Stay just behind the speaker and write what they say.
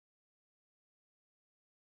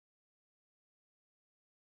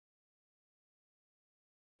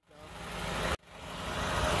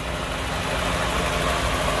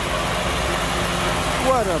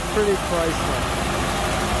What a pretty Chrysler.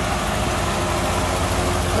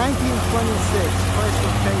 1926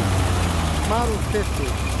 Chrysler Phaeton, Model 50.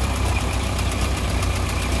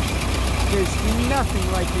 There's nothing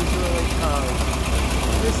like these early cars.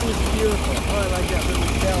 This is beautiful. Oh, I like that little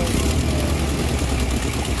bell.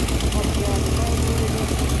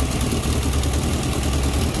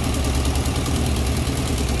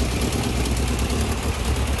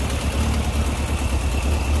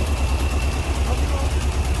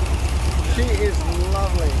 She is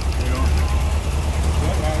lovely.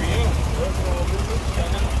 How are you?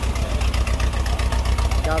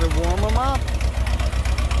 Gotta warm them up.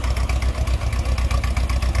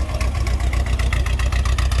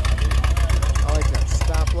 I like that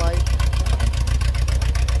stoplight.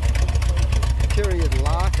 Period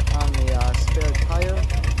lock on the spare tire.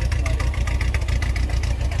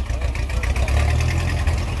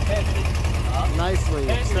 Nicely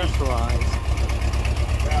accessorized.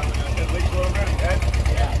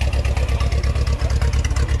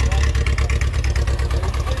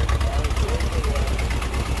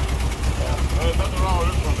 There's nothing wrong with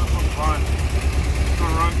this one. This one's fine. This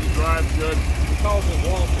one runs and drives good. He calls it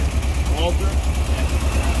Walter. Walter?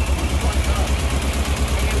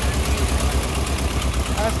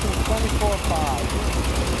 Asking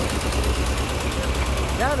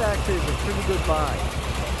 $24,500. That actually is a pretty good buy.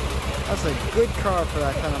 That's a good car for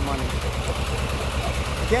that kind of money.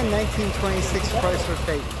 Again, 1926 Chrysler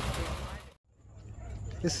Phaeton.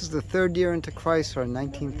 This is the third year into Chrysler,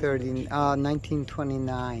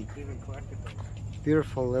 1929.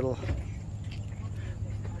 Beautiful little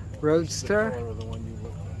roadster.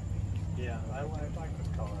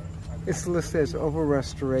 It's listed as over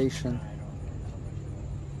restoration.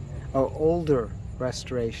 Oh, older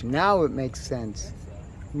restoration. Now it makes sense.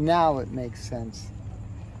 Now it makes sense.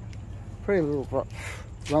 Pretty little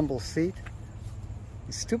rumble seat.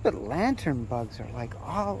 These stupid lantern bugs are like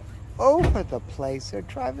all over the place. They're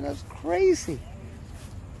driving us crazy.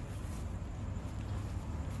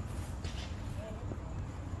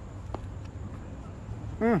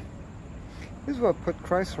 This is what put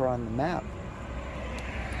Chrysler on the map.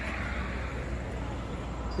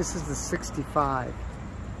 This is the 65.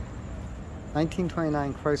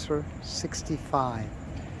 1929 Chrysler 65.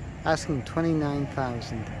 Asking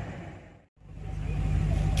 $29,000.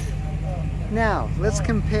 Now, let's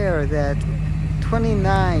compare that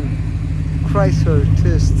 29 Chrysler to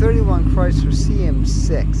this 31 Chrysler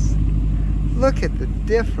CM6. Look at the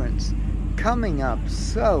difference coming up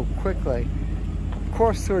so quickly. Of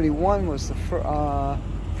course, 31 was the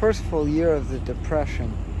first full year of the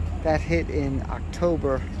Depression. That hit in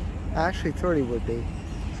October. Actually, 30 would be.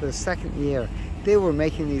 So the second year. They were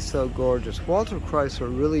making these so gorgeous. Walter Chrysler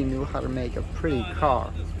really knew how to make a pretty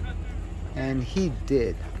car. And he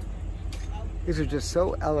did. These are just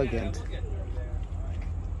so elegant.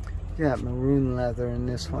 You got maroon leather in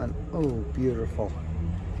this one. Oh, beautiful.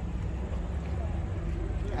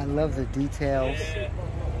 I love the details.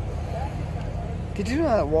 Did you know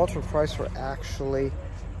that Walter Chrysler actually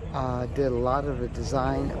did a lot of the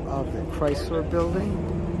design of the Chrysler building?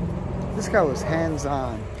 This guy was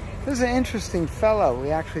hands-on. This is an interesting fellow.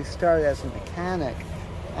 He actually started as a mechanic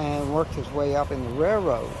and worked his way up in the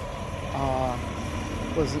railroad.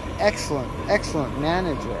 Was an excellent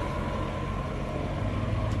manager.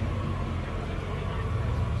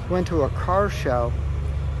 Went to a car show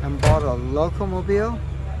and bought a locomobile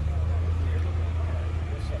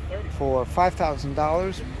for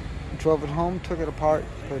 $5,000. Drove it home, took it apart,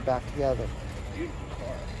 put it back together.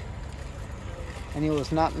 And he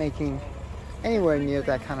was not making anywhere near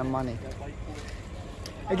that kind of money.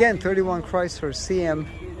 Again, 31 Chrysler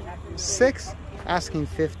CM6, asking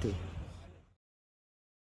 $50,000.